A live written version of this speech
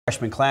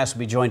Freshman class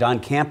will be joined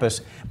on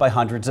campus by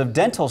hundreds of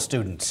dental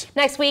students.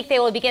 Next week, they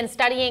will begin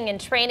studying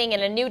and training in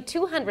a new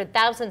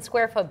 200,000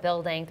 square foot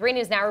building. 3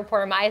 News Now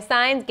reporter Maya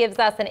Signs gives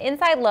us an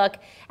inside look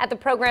at the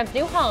program's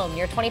new home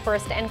near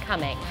 21st and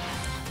Cumming.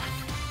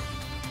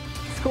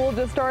 School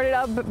just started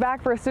up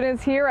back for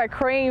students here at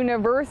Creighton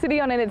University.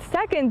 On its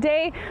second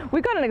day, we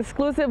got an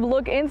exclusive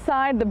look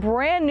inside the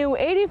brand new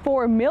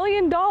 $84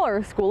 million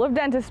School of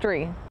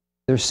Dentistry.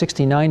 There's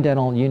 69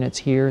 dental units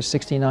here,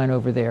 69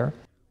 over there,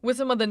 with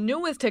some of the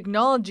newest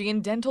technology in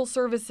dental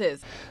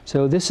services.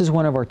 So this is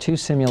one of our 2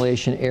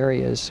 simulation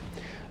areas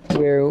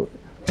where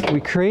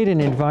we create an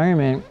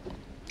environment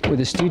where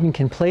the student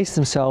can place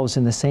themselves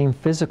in the same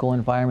physical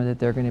environment that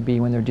they're going to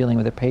be when they're dealing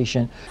with a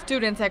patient.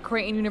 Students at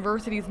Creighton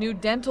University's new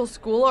dental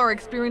school are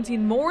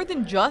experiencing more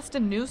than just a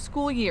new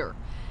school year.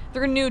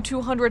 Their new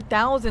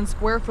 200,000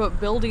 square foot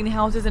building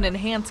houses an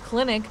enhanced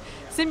clinic,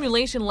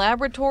 simulation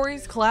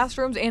laboratories,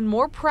 classrooms, and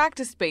more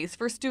practice space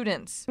for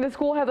students. The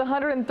school has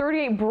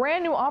 138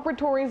 brand new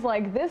operatories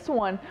like this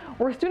one,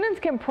 where students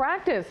can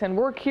practice and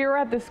work here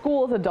at the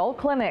school's adult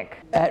clinic.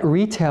 At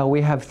retail,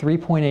 we have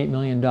 $3.8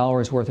 million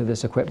worth of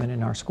this equipment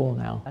in our school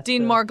now.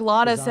 Dean Mark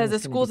Lotta says the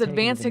school's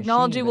advanced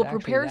technology will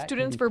prepare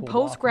students for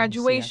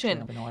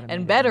post-graduation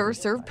and better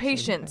serve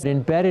patients.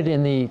 Embedded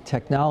in the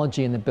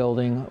technology in the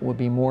building will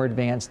be more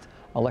advanced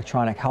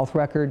electronic health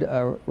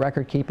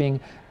record keeping,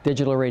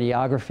 digital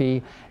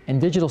radiography,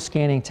 and digital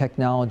scanning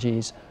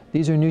technologies.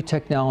 These are new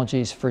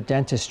technologies for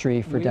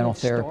dentistry, for dental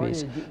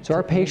therapies. So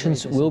our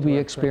patients will be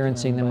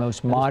experiencing the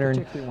most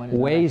modern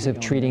ways of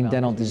treating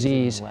dental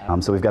disease.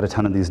 So we've got a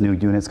ton of these new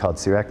units called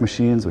CEREC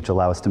machines, which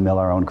allow us to mill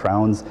our own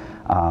crowns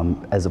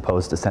as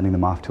opposed to sending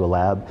them off to a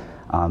lab.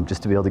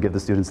 Just to be able to give the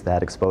students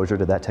that exposure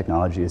to that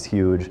technology is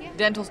huge.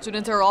 Dental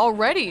students are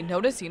already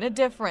noticing a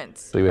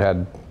difference. So we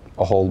had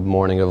a whole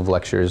morning of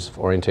lectures,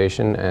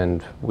 orientation,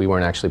 and we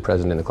weren't actually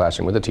present in the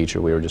classroom with the teacher.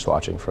 We were just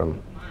watching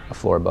from a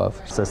floor above.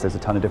 So there's a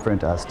ton of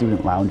different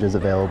student lounges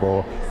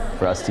available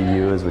for us to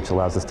use, which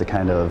allows us to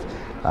kind of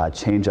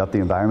change up the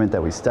environment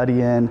that we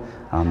study in.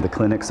 The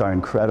clinics are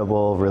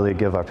incredible, really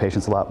give our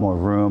patients a lot more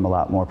room, a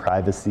lot more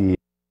privacy.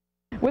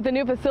 With the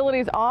new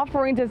facilities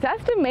offerings, it's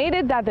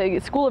estimated that the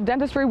School of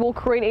Dentistry will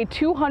create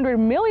a $200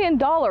 million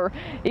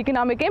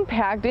economic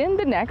impact in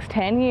the next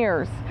 10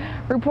 years.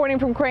 Reporting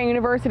from Creighton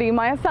University,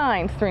 Maya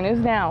Signs, 3 News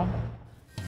Now.